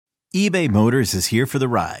eBay Motors is here for the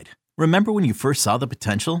ride. Remember when you first saw the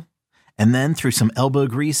potential? And then through some elbow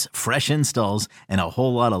grease, fresh installs, and a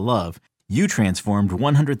whole lot of love, you transformed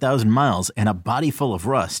 100,000 miles and a body full of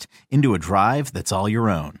rust into a drive that's all your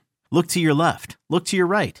own. Look to your left. Look to your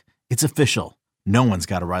right. It's official. No one's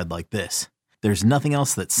got a ride like this. There's nothing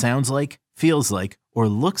else that sounds like, feels like, or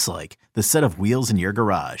looks like the set of wheels in your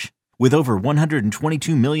garage. With over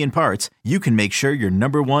 122 million parts, you can make sure your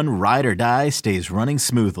number one ride or die stays running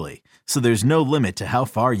smoothly. So there's no limit to how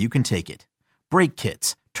far you can take it. Brake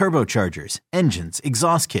kits, turbochargers, engines,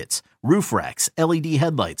 exhaust kits, roof racks, LED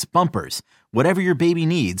headlights, bumpers, whatever your baby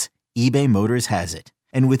needs, eBay Motors has it.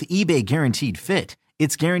 And with eBay Guaranteed Fit,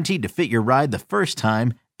 it's guaranteed to fit your ride the first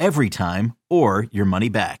time, every time, or your money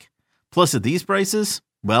back. Plus at these prices,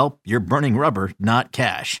 well, you're burning rubber, not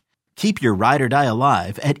cash. Keep your ride or die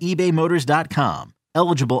alive at ebaymotors.com.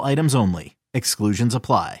 Eligible items only. Exclusions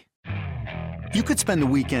apply. You could spend the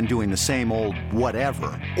weekend doing the same old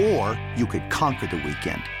whatever, or you could conquer the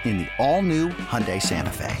weekend in the all-new Hyundai Santa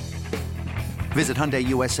Fe. Visit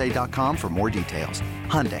HyundaiUSA.com for more details.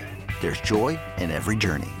 Hyundai, there's joy in every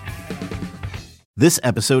journey. This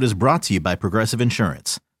episode is brought to you by Progressive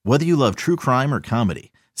Insurance. Whether you love true crime or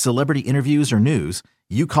comedy, celebrity interviews or news,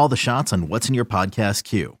 you call the shots on what's in your podcast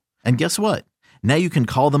queue. And guess what? Now you can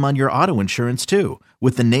call them on your auto insurance too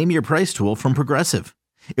with the Name Your Price tool from Progressive.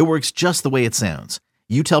 It works just the way it sounds.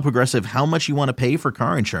 You tell Progressive how much you want to pay for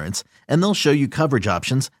car insurance, and they'll show you coverage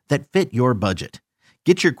options that fit your budget.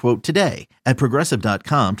 Get your quote today at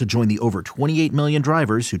Progressive.com to join the over 28 million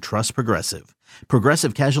drivers who trust Progressive.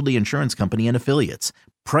 Progressive Casualty Insurance Company and Affiliates.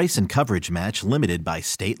 Price and coverage match limited by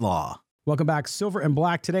state law. Welcome back, Silver and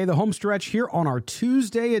Black. Today, the home stretch here on our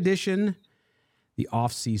Tuesday edition, the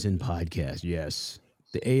off-season podcast. Yes,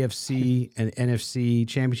 the AFC and NFC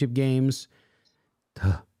championship games.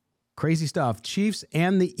 Crazy stuff. Chiefs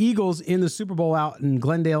and the Eagles in the Super Bowl out in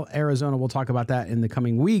Glendale, Arizona. We'll talk about that in the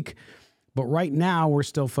coming week. But right now, we're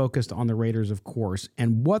still focused on the Raiders, of course,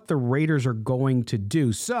 and what the Raiders are going to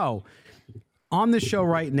do. So, on the show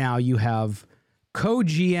right now, you have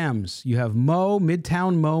co-GMs. You have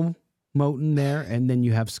Midtown Mo Moten there, and then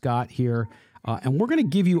you have Scott here. And we're going to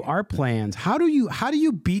give you our plans. How do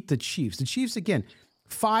you beat the Chiefs? The Chiefs, again,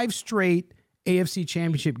 5 straight AFC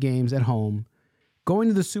championship games at home, going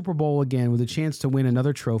to the Super Bowl again with a chance to win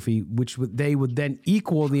another trophy, which they would then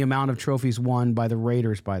equal the amount of trophies won by the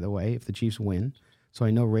Raiders, by the way, if the Chiefs win. So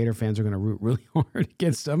I know Raider fans are going to root really hard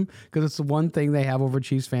against them because it's the one thing they have over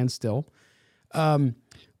Chiefs fans still.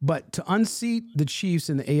 But to unseat the Chiefs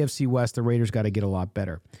in the AFC West, the Raiders got to get a lot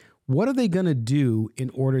better. What are they going to do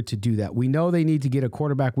in order to do that? We know they need to get a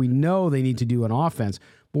quarterback. We know they need to do an offense,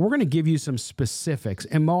 but we're going to give you some specifics.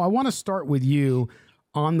 And Mo, I want to start with you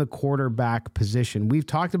on the quarterback position. We've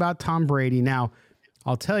talked about Tom Brady. Now,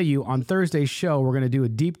 I'll tell you, on Thursday's show, we're going to do a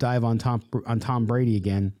deep dive on Tom Brady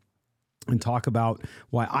again and talk about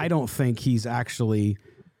why I don't think he's actually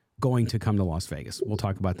going to come to Las Vegas. We'll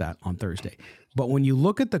talk about that on Thursday. But when you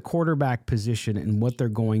look at the quarterback position and what they're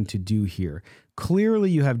going to do here, clearly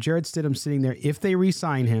you have Jarrett Stidham sitting there if they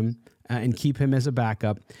re-sign him and keep him as a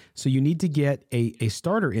backup. So you need to get a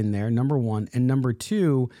starter in there, number one. And number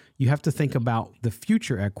two, you have to think about the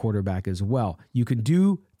future at quarterback as well. You can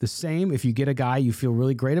do the same if you get a guy you feel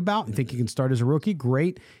really great about and think you can start as a rookie,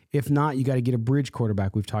 great. If not, you got to get a bridge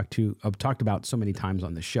quarterback we've talked about so many times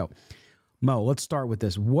on this show. Mo, let's start with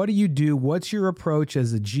this. What do you do? What's your approach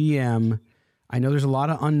as a GM? I know there's a lot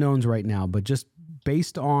of unknowns right now, but just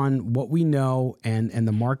based on what we know and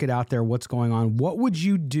the market out there, what's going on, what would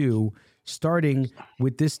you do starting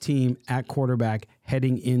with this team at quarterback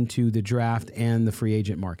heading into the draft and the free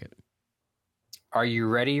agent market? Are you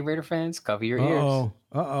ready, Raider fans? Cover your ears.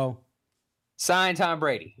 Uh-oh. Sign Tom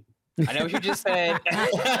Brady. I know what you just said.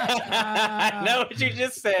 I know what you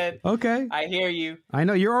just said. Okay. I hear you. I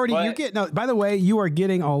know you're getting, no, by the way, you are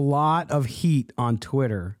getting a lot of heat on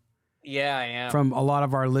Twitter. Yeah, I am. From a lot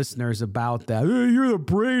of our listeners about that. Hey, you're the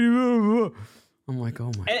Brady. I'm like, oh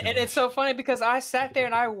my God. And it's so funny because I sat there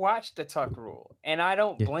and I watched the Tuck Rule, and I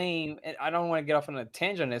don't blame. And I don't want to get off on a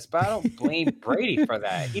tangent on this, but I don't blame Brady for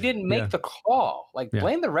that. He didn't make the call.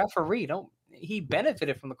 Blame the referee. He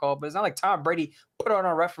benefited from the call, but it's not like Tom Brady put on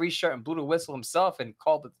a referee shirt and blew the whistle himself and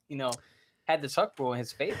called had the Tuck Rule in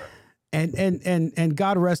his favor. And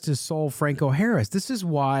God rest his soul, Franco Harris. This is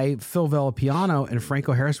why Phil Villapiano and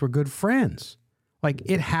Franco Harris were good friends. Like,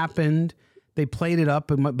 it happened. They played it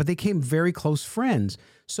up, but they became very close friends.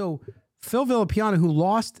 So Phil Villapiano, who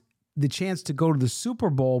lost the chance to go to the Super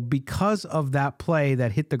Bowl because of that play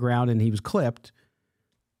that hit the ground and he was clipped,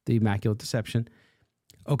 the Immaculate Deception,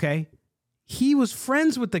 okay, he was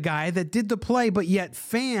friends with the guy that did the play, but yet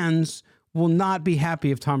fans will not be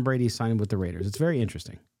happy if Tom Brady signed with the Raiders. It's very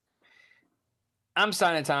interesting. I'm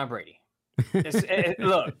signing Tom Brady.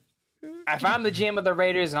 Look, if I'm the GM of the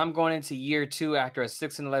Raiders and I'm going into year 2 after a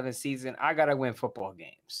 6-11 season, I got to win football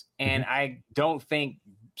games. And I don't think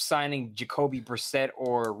signing Jacoby Brissett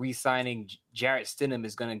or re-signing Jarrett Stidham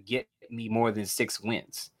is going to get me more than 6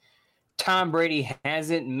 wins. Tom Brady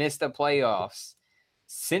hasn't missed the playoffs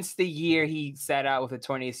since the year he sat out with a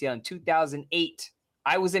torn ACL in 2008.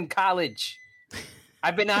 I was in college.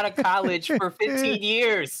 I've been out of college for 15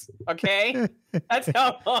 years. Okay, that's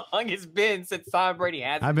how long it's been since Tom Brady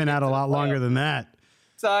has. I've been out a lot longer than that.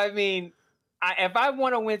 So I mean, if I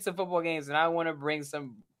want to win some football games and I want to bring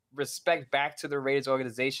some respect back to the Raiders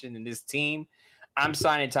organization and this team, I'm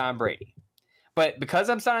signing Tom Brady. But because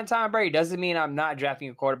I'm signing Tom Brady doesn't mean I'm not drafting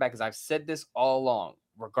a quarterback, because I've said this all along.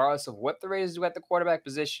 Regardless of what the Raiders do at the quarterback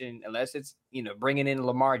position, unless it's bringing in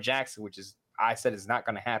Lamar Jackson, which is I said it's not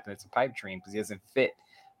going to happen. It's a pipe dream because he doesn't fit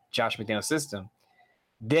Josh McDaniels' system.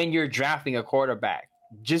 Then you're drafting a quarterback.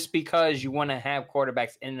 Just because you want to have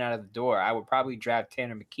quarterbacks in and out of the door, I would probably draft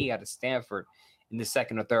Tanner McKee out of Stanford in the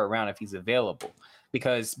 2nd or 3rd round if he's available.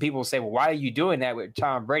 Because people say, well, why are you doing that with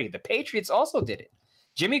Tom Brady? The Patriots also did it.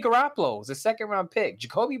 Jimmy Garoppolo was a 2nd-round pick.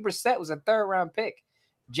 Jacoby Brissett was a 3rd-round pick.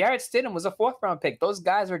 Jarrett Stidham was a 4th-round pick. Those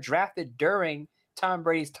guys were drafted during Tom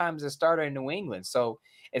Brady's time as a starter in New England. So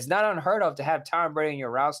it's not unheard of to have Tom Brady in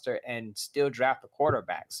your roster and still draft a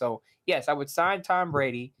quarterback. So, yes, I would sign Tom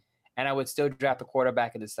Brady, and I would still draft a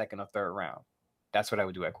quarterback in the 2nd or 3rd round. That's what I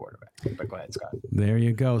would do at quarterback. But go ahead, Scott. There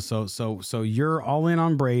you go. So you're all in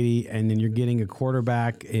on Brady, and then you're getting a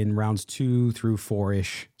quarterback in rounds 2 through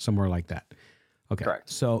 4-ish, somewhere like that. Okay. Correct.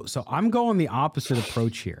 So I'm going the opposite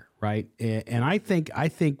approach here, right? And I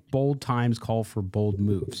think bold times call for bold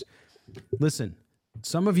moves. Listen,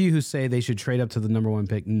 some of you who say they should trade up to the number 1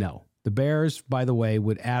 pick, no. The Bears, by the way,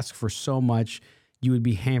 would ask for so much, you would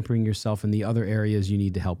be hampering yourself in the other areas you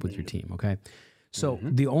need to help with your team, okay? So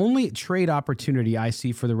the only trade opportunity I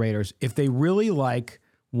see for the Raiders, if they really like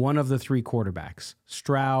one of the 3 quarterbacks,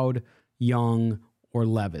 Stroud, Young, or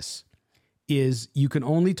Levis, is you can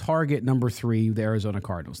only target number 3, the Arizona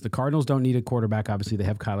Cardinals. The Cardinals don't need a quarterback. Obviously, they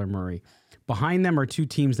have Kyler Murray. Behind them are 2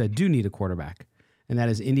 teams that do need a quarterback, and that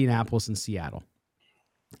is Indianapolis and Seattle.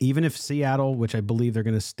 Even if Seattle, which I believe they're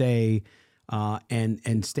going to stay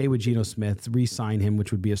and stay with Geno Smith, re-sign him,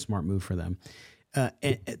 which would be a smart move for them.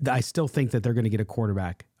 I still think that they're going to get a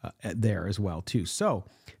quarterback there as well too. So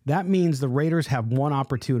that means the Raiders have one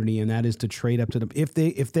opportunity, and that is to trade up to them.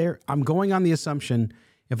 If they're, I'm going on the assumption,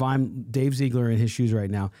 if I'm Dave Ziegler in his shoes right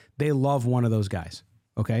now, they love one of those guys.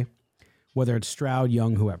 Okay, whether it's Stroud,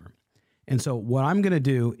 Young, whoever. And so what I'm going to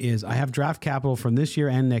do is I have draft capital from this year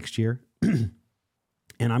and next year.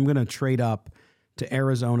 And I'm going to trade up to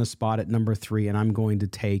Arizona's spot at number 3, and I'm going to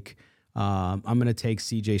take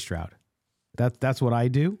C.J. Stroud. That's what I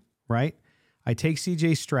do, right? I take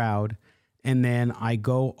C.J. Stroud, and then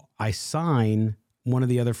I sign one of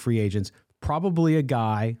the other free agents, probably a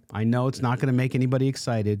guy. I know it's not going to make anybody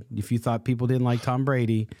excited. If you thought people didn't like Tom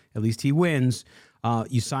Brady, at least he wins.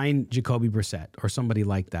 You sign Jacoby Brissett or somebody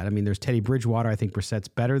like that. I mean, there's Teddy Bridgewater. I think Brissett's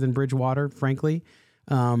better than Bridgewater, frankly.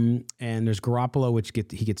 And there's Garoppolo, which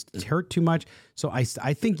he gets hurt too much. So I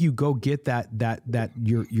think you go get that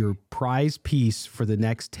your prize piece for the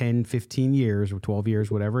next 10, 15 years or 12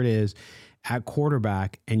 years, whatever it is, at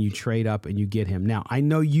quarterback, and you trade up and you get him. Now, I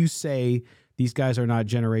know you say these guys are not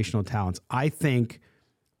generational talents. I think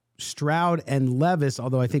Stroud and Levis,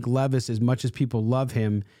 although I think Levis, as much as people love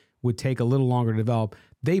him, would take a little longer to develop.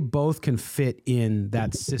 They both can fit in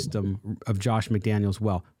that system of Josh McDaniels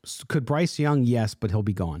well. Could Bryce Young? Yes, but he'll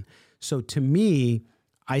be gone. So to me,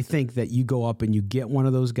 I think that you go up and you get one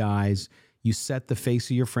of those guys, you set the face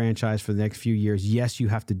of your franchise for the next few years. Yes, you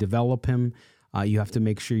have to develop him. You have to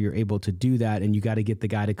make sure you're able to do that, and you got to get the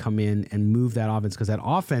guy to come in and move that offense, because that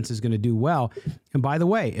offense is going to do well. And by the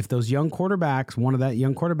way, if those young quarterbacks, one of that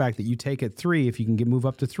young quarterback that you take at 3, if you can move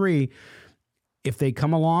up to 3, if they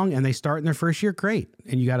come along and they start in their first year, great.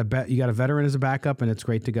 And you got a veteran as a backup, and it's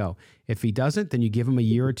great to go. If he doesn't, then you give him a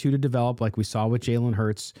year or 2 to develop, like we saw with Jalen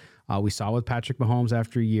Hurts. We saw with Patrick Mahomes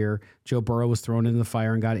after a year. Joe Burrow was thrown into the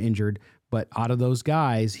fire and got injured. But out of those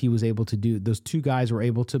guys, those 2 guys were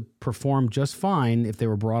able to perform just fine if they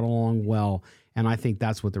were brought along well. And I think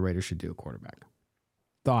that's what the Raiders should do at quarterback.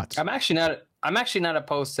 Thoughts? I'm actually not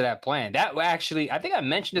opposed to that plan. That would actually, I think I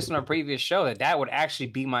mentioned this on a previous show, that would actually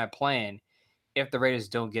be my plan if the Raiders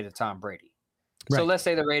don't get a Tom Brady. Right. So let's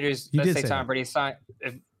say Tom Brady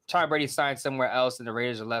signed somewhere else and the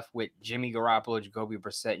Raiders are left with Jimmy Garoppolo, Jacoby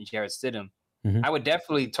Brissett, and Jarrett Stidham. I would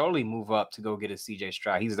definitely totally move up to go get a CJ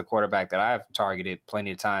Stroud. He's the quarterback that I've targeted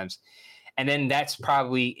plenty of times. And then that's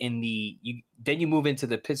probably then you move into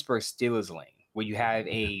the Pittsburgh Steelers lane where you have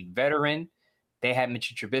a veteran. They had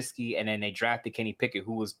Mitchell Trubisky, and then they drafted Kenny Pickett,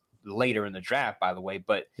 who was later in the draft, by the way.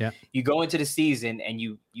 But you go into the season and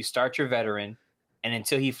you start your veteran, and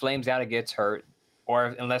until he flames out and gets hurt,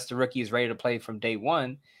 or unless the rookie is ready to play from day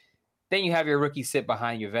one, then you have your rookie sit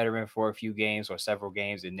behind your veteran for a few games or several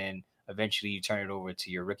games, and then eventually you turn it over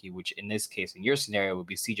to your rookie, which in this case, in your scenario, would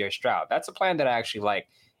be CJ Stroud. That's a plan that I actually like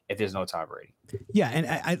if there's no Tom Brady. Yeah, and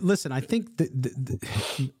I listen, I think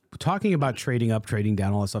talking about trading up, trading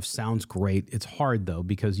down, all that stuff sounds great. It's hard, though,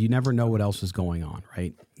 because you never know what else is going on,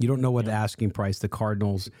 right? You don't know what the asking price. The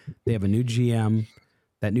Cardinals, they have a new GM.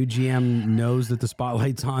 That new GM knows that the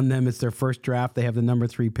spotlight's on them. It's their first draft. They have the number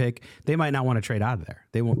 3 pick. They might not want to trade out of there.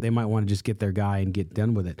 They might want to just get their guy and get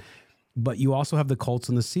done with it. But you also have the Colts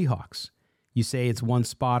and the Seahawks. You say it's 1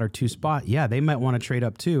 spot or 2 spot. Yeah, they might want to trade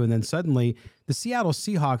up too. And then suddenly the Seattle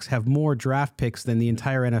Seahawks have more draft picks than the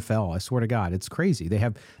entire NFL. I swear to God, it's crazy. They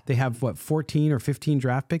have what, 14 or 15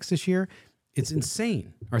 draft picks this year? It's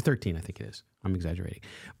insane. Or 13, I think it is. I'm exaggerating.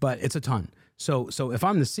 But it's a ton. So if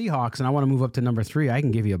I'm the Seahawks and I want to move up to number 3, I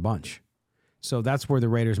can give you a bunch. So that's where the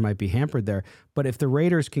Raiders might be hampered there. But if the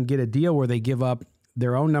Raiders can get a deal where they give up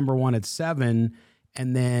their own number 1 at 7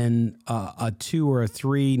 and then a 2 or a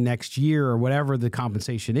 3 next year or whatever the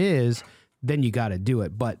compensation is, then you got to do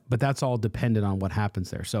it. But that's all dependent on what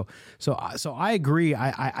happens there. So I agree.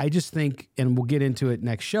 I just think, and we'll get into it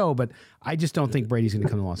next show, but I just don't think Brady's going to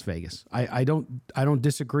come to Las Vegas. I don't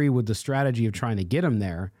disagree with the strategy of trying to get him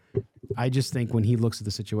there. I just think when he looks at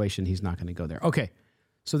the situation, he's not going to go there. Okay,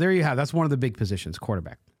 so there you have. That's one of the big positions,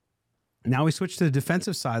 quarterback. Now we switch to the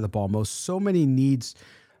defensive side of the ball. So many needs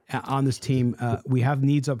on this team. We have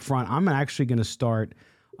needs up front. I'm actually going to start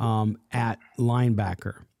at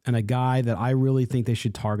linebacker, and a guy that I really think they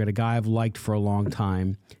should target, a guy I've liked for a long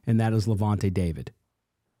time, and that is Lavonte David.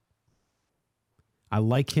 I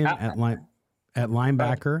like him at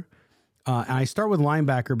linebacker. And I start with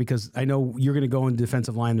linebacker because I know you're going to go into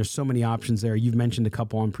defensive line. There's so many options there. You've mentioned a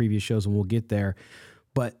couple on previous shows, and we'll get there.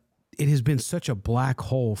 But it has been such a black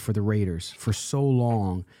hole for the Raiders for so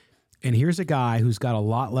long. And here's a guy who's got a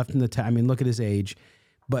lot left in the tank. I mean, look at his age.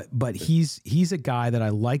 But he's a guy that I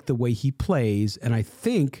like the way he plays, and I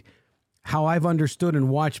think how I've understood and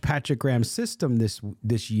watched Patrick Graham's system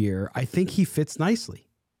this year, I think he fits nicely.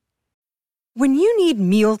 When you need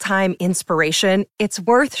mealtime inspiration, it's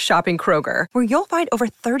worth shopping Kroger, where you'll find over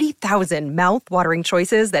 30,000 mouth-watering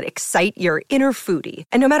choices that excite your inner foodie.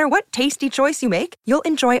 And no matter what tasty choice you make, you'll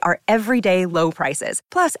enjoy our everyday low prices,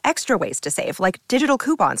 plus extra ways to save, like digital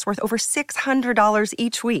coupons worth over $600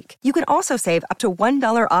 each week. You can also save up to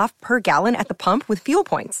 $1 off per gallon at the pump with fuel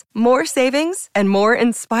points. More savings and more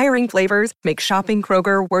inspiring flavors make shopping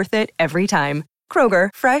Kroger worth it every time. Kroger,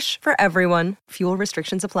 fresh for everyone. Fuel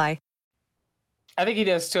restrictions apply. I think he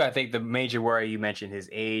does too. I think the major worry you mentioned, his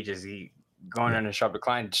age, is he going on a sharp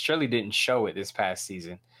decline. Surely didn't show it this past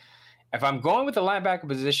season. If I'm going with the linebacker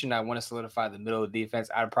position, I want to solidify the middle of the defense.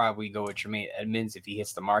 I'd probably go with Tremaine Edmonds if he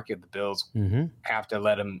hits the market. The Bills have to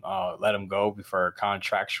let him go for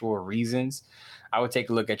contractual reasons. I would take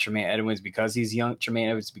a look at Tremaine Edmonds because he's young. Tremaine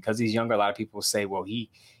Edmonds because he's younger. A lot of people say, well, he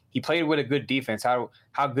played with a good defense.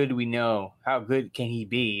 How good do we know? How good can he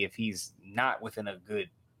be if he's not within a good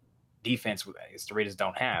defense the Raiders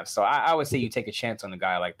don't have? So I would say you take a chance on a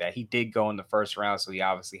guy like that. He did go in the first round, so he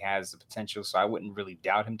obviously has the potential. So I wouldn't really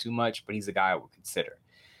doubt him too much, but he's a guy I would consider.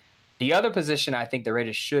 The other position I think the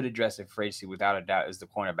Raiders should address in free agency without a doubt is the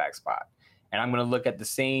cornerback spot. And I'm going to look at the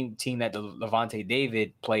same team that Lavonte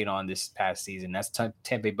David played on this past season. That's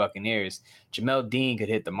Tampa Bay Buccaneers. Jamel Dean could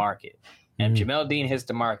hit the market. And if Jamel Dean hits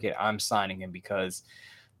the market, I'm signing him because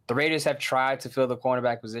the Raiders have tried to fill the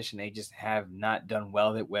cornerback position. They just have not done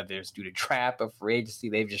well with it, whether it's due to trap or free agency.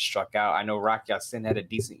 They've just struck out. I know Rock Ya-Sin had a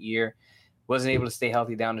decent year, wasn't able to stay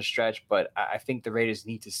healthy down the stretch, but I think the Raiders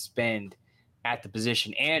need to spend at the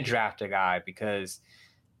position and draft a guy because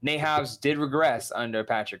Nate Hobbs did regress under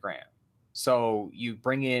Patrick Graham. So you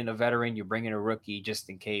bring in a veteran, you bring in a rookie just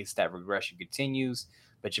in case that regression continues.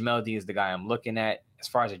 But Jamel Dean is the guy I'm looking at. As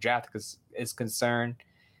far as the draft is concerned,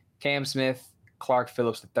 Cam Smith, Clark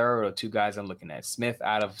Phillips III are the two guys I'm looking at. Smith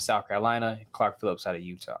out of South Carolina, Clark Phillips out of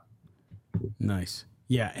Utah. Nice.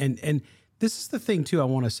 Yeah, and this is the thing, too, I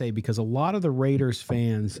want to say, because a lot of the Raiders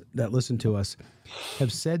fans that listen to us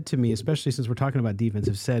have said to me, especially since we're talking about defense,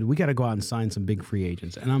 have said, we got to go out and sign some big free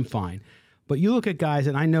agents, and I'm fine. But you look at guys,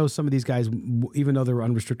 and I know some of these guys, even though they're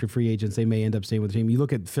unrestricted free agents, they may end up staying with the team. You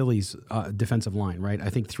look at Philly's defensive line, right? I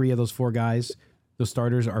think 3 of those 4 guys, The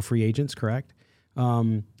starters are free agents, correct?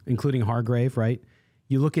 Including Hargrave, right?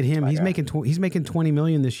 You look at him; he's making $20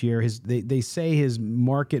 million this year. They say his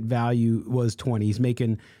market value was 20. He's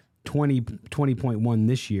making 20.1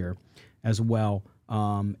 this year as well.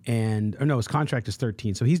 His contract is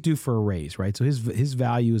 13, so he's due for a raise, right? So his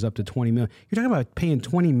value is up to 20 million. You're talking about paying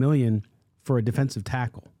 20 million for a defensive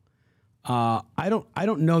tackle. I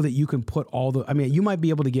don't know that you can put all the. I mean, you might be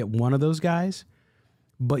able to get one of those guys,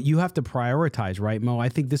 but you have to prioritize, right, Mo? I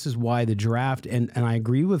think this is why the draft, and I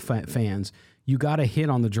agree with fans, you got to hit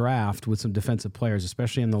on the draft with some defensive players,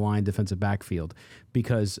 especially in the line defensive backfield,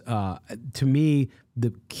 because to me,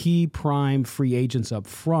 the key prime free agents up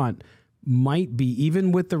front might be,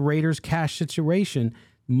 even with the Raiders' cash situation,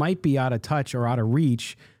 might be out of touch or out of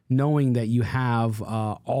reach, knowing that you have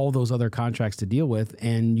all those other contracts to deal with,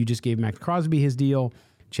 and you just gave Max Crosby his deal.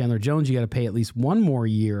 Chandler Jones, you got to pay at least one more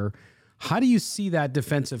year. How do you see that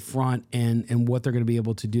defensive front and what they're going to be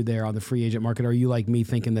able to do there on the free agent market? Are you like me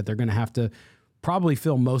thinking that they're going to have to probably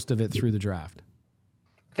fill most of it through the draft?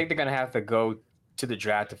 I think they're going to have to go to the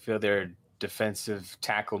draft to fill their defensive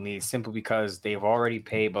tackle needs, simply because they've already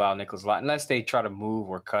paid Bilal Nichols a lot. Unless they try to move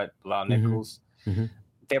or cut Bilal Nichols,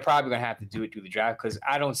 they're probably going to have to do it through the draft, because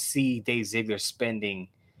I don't see Dave Ziegler spending,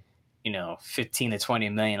 15 to 20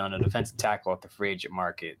 million on a defensive tackle at the free agent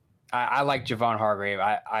market. I like Javon Hargrave.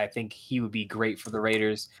 I think he would be great for the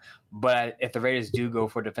Raiders. But if the Raiders do go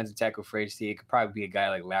for defensive tackle free agency, it could probably be a guy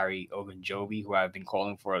like Larry Ogunjobi, who I've been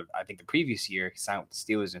calling for, I think, the previous year. He signed with the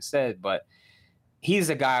Steelers instead. But he's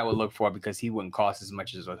a guy I would look for, because he wouldn't cost as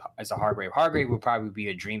much as a Hargrave. Hargrave would probably be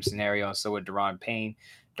a dream scenario, and so would Daron Payne.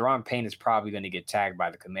 Daron Payne is probably going to get tagged by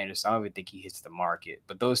the Commanders, so I don't even think he hits the market.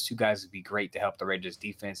 But those two guys would be great to help the Raiders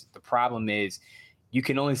defense. The problem is, you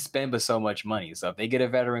can only spend but so much money. So if they get a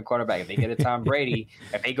veteran quarterback, if they get a Tom Brady,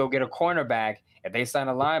 if they go get a cornerback, if they sign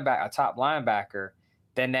a top linebacker,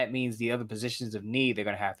 then that means the other positions of need they're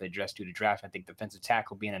going to have to address through the draft. I think defensive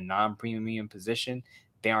tackle being a non-premium position,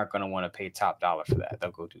 they aren't going to want to pay top dollar for that.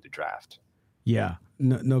 They'll go through the draft. Yeah,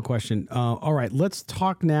 no question. All right, let's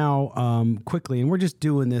talk now quickly, and we're just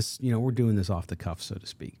doing this, we're doing this off the cuff, so to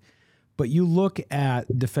speak. But you look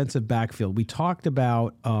at defensive backfield. We talked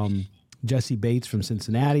about Jesse Bates from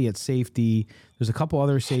Cincinnati at safety. There's a couple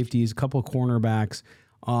other safeties, a couple of cornerbacks.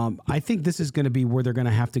 I think this is going to be where they're going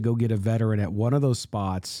to have to go get a veteran at one of those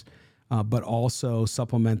spots, but also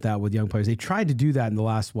supplement that with young players. They tried to do that in the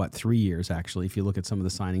last, 3 years, actually, if you look at some of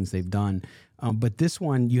the signings they've done. But this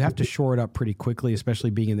one, you have to shore it up pretty quickly,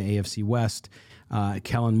 especially being in the AFC West.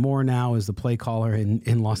 Kellen Moore now is the play caller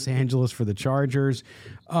in Los Angeles for the Chargers.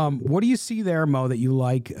 What do you see there, Mo, that you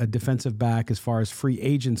like a defensive back as far as free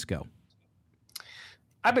agents go?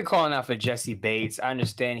 I've been calling out for Jesse Bates. I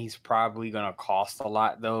understand he's probably going to cost a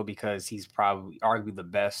lot, though, because he's probably arguably the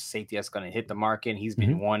best safety that's going to hit the market. And he's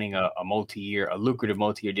been wanting a lucrative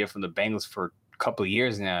multi-year deal from the Bengals for a couple of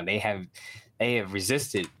years now. They have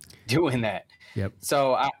resisted doing that. Yep.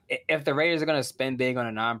 So if the Raiders are going to spend big on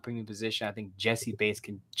a non-premium position, I think Jesse Bates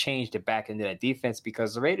can change the back end of that defense,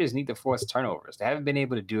 because the Raiders need to force turnovers. They haven't been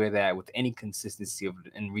able to do that with any consistency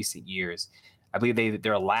in recent years. I believe they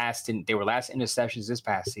were last interceptions this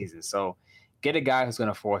past season. So get a guy who's going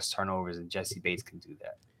to force turnovers, and Jesse Bates can do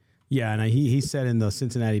that. Yeah, and he said in the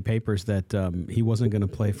Cincinnati papers that he wasn't going to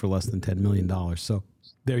play for less than $10 million. So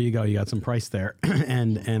there you go. You got some price there,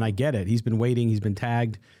 and I get it. He's been waiting. He's been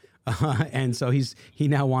tagged, and so he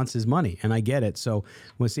now wants his money, and I get it. So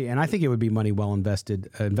we'll see. And I think it would be money well invested.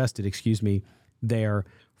 There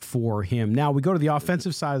for him. Now we go to the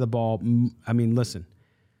offensive side of the ball. I mean, listen.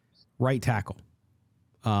 Right tackle.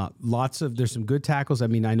 There's some good tackles. I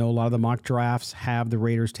mean, I know a lot of the mock drafts have the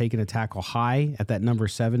Raiders taking a tackle high at that number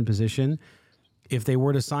 7 position. If they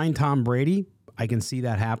were to sign Tom Brady, I can see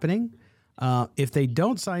that happening. If they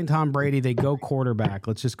don't sign Tom Brady, they go quarterback.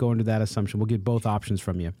 Let's just go into that assumption. We'll get both options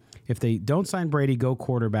from you. If they don't sign Brady, go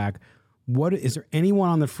quarterback. Is there anyone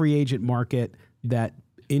on the free agent market that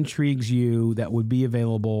intrigues you that would be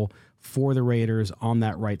available for the Raiders on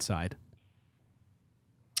that right side?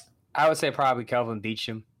 I would say probably Kelvin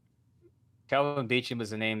Beachum. Kelvin Beachum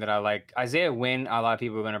is a name that I like. Isaiah Wynn, a lot of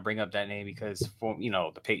people are going to bring up that name because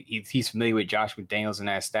he's familiar with Josh McDaniels and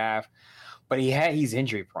that staff, but he's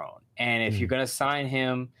injury prone. And if you're going to sign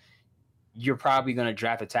him, you're probably going to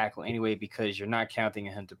draft a tackle anyway, because you're not counting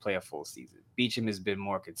on him to play a full season. Beachum has been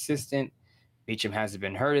more consistent. Beachum hasn't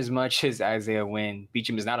been hurt as much as Isaiah Wynn.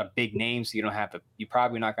 Beachum is not a big name, so you're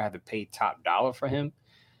probably not going to have to pay top dollar for him.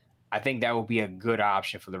 I think that will be a good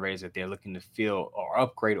option for the Raiders if they're looking to fill or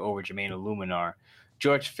upgrade over Jermaine Illuminar.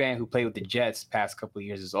 George Fant, who played with the Jets past couple of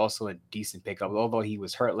years, is also a decent pickup. Although he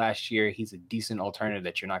was hurt last year, he's a decent alternative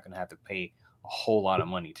that you're not going to have to pay whole lot of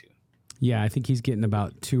money to. Yeah, I think he's getting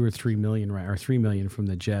about $2 or $3 million, right, or $3 million from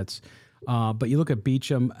the Jets. But you look at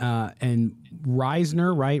Beachum and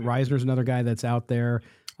Reisner, right? Reisner's another guy that's out there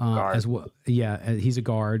as well. Yeah, he's a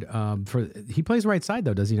guard. He plays right side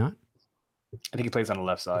though, does he not? I think he plays on the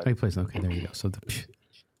left side. He plays. Okay, there you go. So,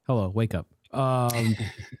 hello, wake up.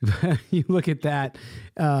 You look at that,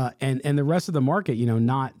 and the rest of the market,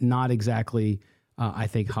 not exactly. I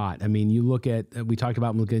think hot. I mean, you look at, we talked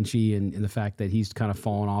about McGlinchey and the fact that he's kind of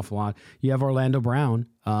fallen off a lot. You have Orlando Brown,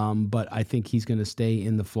 but I think he's going to stay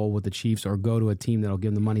in the fold with the Chiefs or go to a team that'll give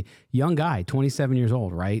him the money. Young guy, 27 years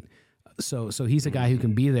old, right? So he's a guy who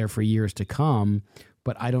can be there for years to come,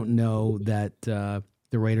 but I don't know that the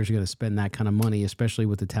Raiders are going to spend that kind of money, especially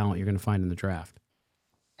with the talent you're going to find in the draft.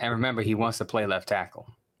 And remember, he wants to play left tackle.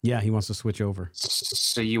 Yeah, he wants to switch over.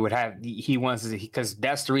 So you would have, he wants to, because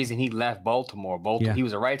that's the reason he left Baltimore. Yeah. He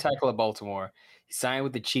was a right tackle at Baltimore. He signed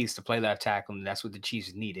with the Chiefs to play left tackle, and that's what the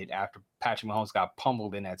Chiefs needed after Patrick Mahomes got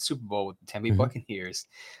pummeled in that Super Bowl with the Tampa Bay Buccaneers.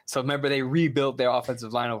 So remember, they rebuilt their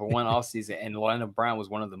offensive line over one offseason, and Orlando Brown was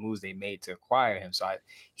one of the moves they made to acquire him. So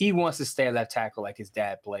he wants to stay at left tackle like his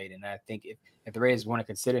dad played, and I think if the Raiders want to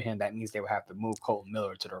consider him, that means they would have to move Colton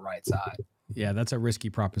Miller to the right side. Yeah, that's a risky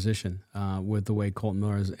proposition with the way Colton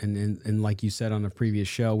Miller is. And like you said on a previous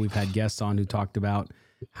show, we've had guests on who talked about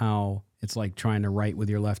how it's like trying to write with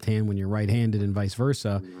your left hand when you're right-handed and vice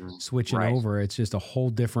versa, switching over. It's just a whole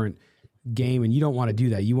different game, and you don't want to do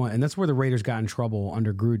that. And that's where the Raiders got in trouble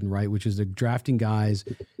under Gruden, right? Which is the drafting guys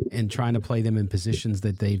and trying to play them in positions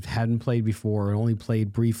that they hadn't played before or only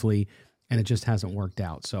played briefly, and it just hasn't worked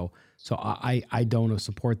out. So I don't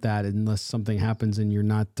support that unless something happens and you're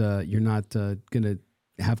not going to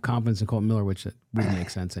have confidence in Colton Miller, which wouldn't make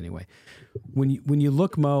sense anyway. When you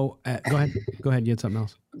look, Mo, go ahead. You had something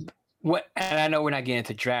else. And I know we're not getting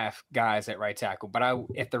into draft guys at right tackle, but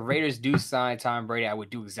if the Raiders do sign Tom Brady, I would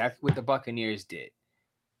do exactly what the Buccaneers did: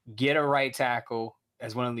 get a right tackle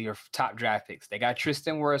as one of your top draft picks. They got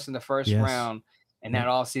Tristan Wirfs in the first round, and that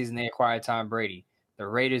offseason they acquired Tom Brady. The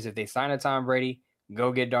Raiders, if they sign a Tom Brady,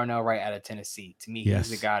 go get Darnell Wright out of Tennessee. To me, he's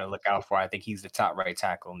the guy to look out for. I think he's the top right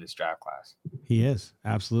tackle in this draft class. He is.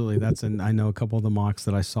 Absolutely. I know a couple of the mocks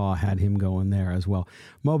that I saw had him going there as well.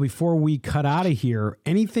 Mo, before we cut out of here,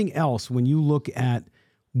 anything else when you look at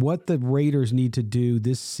what the Raiders need to do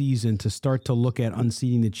this season to start to look at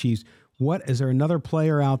unseating the Chiefs? Is there another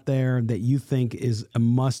player out there that you think is a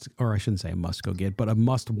must, or I shouldn't say a must go get, but a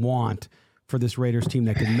must want for this Raiders team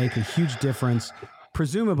that could make a huge difference,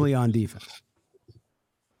 presumably on defense?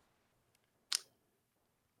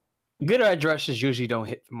 Good edge rushers usually don't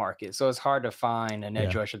hit the market, so it's hard to find an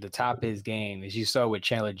edge rusher at the top of his game, as you saw with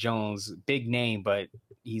Chandler Jones. Big name, but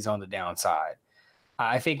he's on the downside.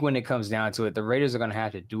 I think when it comes down to it, the Raiders are going to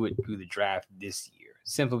have to do it through the draft this year,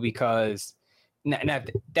 simply because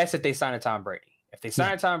that's if they sign a Tom Brady. If they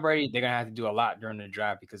sign a Tom Brady, they're going to have to do a lot during the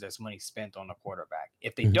draft because there's money spent on the quarterback.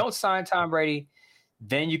 If they don't sign Tom Brady,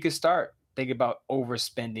 then you could start thinking about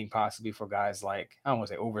overspending possibly for guys like, I don't want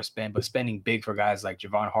to say overspend, but spending big for guys like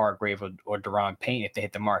Javon Hargrave or Daron Payne if they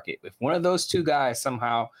hit the market. If one of those two guys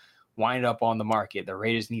somehow wind up on the market, the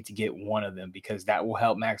Raiders need to get one of them because that will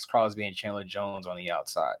help Max Crosby and Chandler Jones on the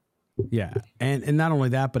outside. Yeah, and not only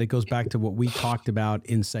that, but it goes back to what we talked about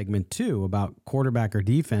in segment 2 about quarterback or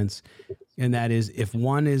defense, and that is if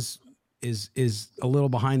one is a little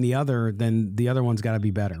behind the other, then the other one's got to be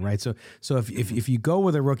better, right? So if you go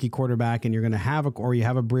with a rookie quarterback and you're going to have you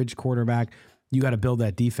have a bridge quarterback, you got to build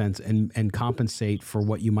that defense and compensate for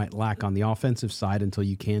what you might lack on the offensive side until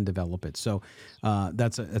you can develop it. So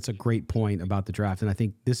that's a great point about the draft, and I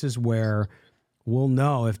think this is where we'll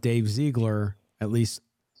know if Dave Ziegler, at least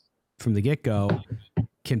from the get-go,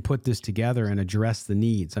 can put this together and address the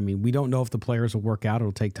needs. I mean, we don't know if the players will work out.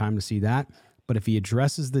 It'll take time to see that. But if he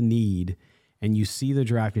addresses the need and you see the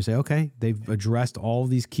draft, you say, okay, they've addressed all of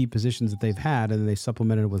these key positions that they've had and then they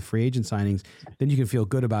supplemented it with free agent signings, then you can feel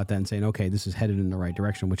good about that and saying, okay, this is headed in the right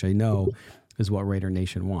direction, which I know is what Raider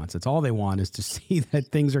Nation wants. That's all they want, is to see that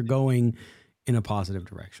things are going in a positive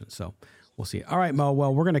direction. So we'll see. All right, Mo,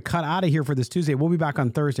 well, we're going to cut out of here for this Tuesday. We'll be back on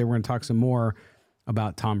Thursday. We're going to talk some more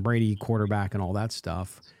about Tom Brady, quarterback, and all that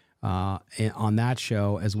stuff on that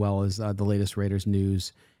show, as well as the latest Raiders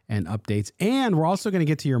news and updates. And we're also going to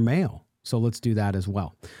get to your mail. So let's do that as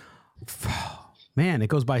well. Man, it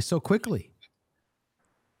goes by so quickly.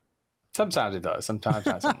 Sometimes it does. Sometimes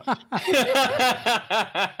not so much.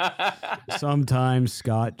 Sometimes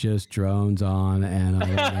Scott just drones on and I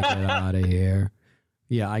want to get out of here.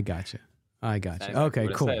 Yeah, I got you. Okay,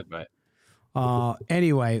 cool.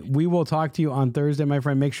 Anyway, we will talk to you on Thursday, my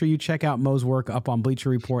friend. Make sure you check out Mo's work up on Bleacher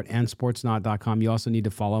Report and sportsnaut.com. You also need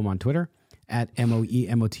to follow him on Twitter at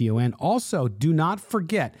MOEMOTON. Also, do not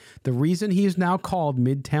forget, the reason he is now called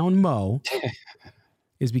Midtown Mo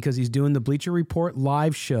is because he's doing the Bleacher Report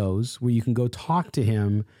live shows where you can go talk to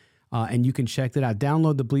him and you can check that out.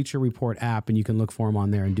 Download the Bleacher Report app and you can look for him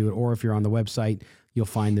on there and do it. Or if you're on the website, you'll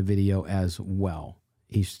find the video as well.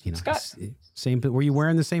 He's, same. Were you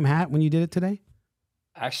wearing the same hat when you did it today?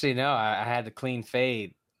 Actually, no. I had the clean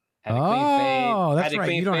fade. That's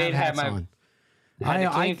right. You don't have hats on. Had the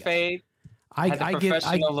clean fade. I had the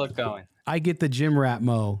professional look going. I get the gym rat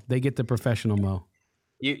Mo. They get the professional Mo.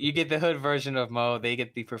 You get the hood version of Mo. They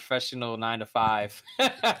get the professional 9 to 5.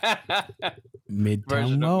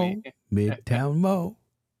 Midtown Mo. Midtown Mo.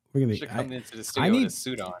 We're gonna come into the studio with a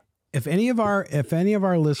suit on. If any of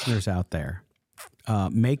our listeners out there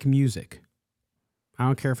make music, I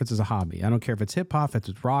don't care if it's as a hobby. I don't care if it's hip hop, if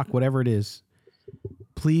it's rock, whatever it is.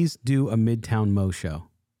 Please do a Midtown Mo show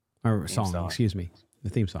or song. Excuse me, the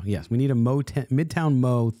theme song. Yes, we need a Midtown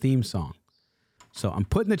Mo theme song. So I'm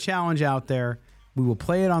putting the challenge out there. We will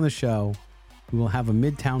play it on the show. We will have a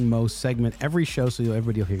Midtown Mo segment every show, so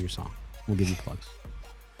everybody will hear your song. We'll give you plugs.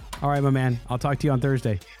 All right, my man. I'll talk to you on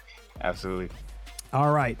Thursday. Absolutely.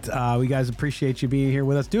 All right. We guys appreciate you being here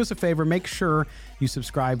with us. Do us a favor. Make sure you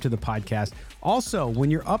subscribe to the podcast. Also,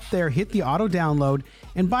 when you're up there, hit the auto download.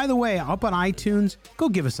 And by the way, up on iTunes, go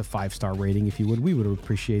give us a 5-star rating if you would. We would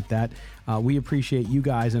appreciate that. We appreciate you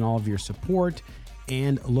guys and all of your support.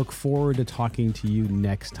 And look forward to talking to you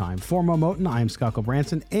next time. For Mo Moton, I am Scott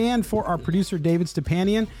Branson. And for our producer, David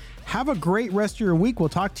Stepanian, have a great rest of your week. We'll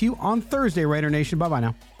talk to you on Thursday, Raider Nation. Bye-bye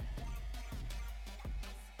now.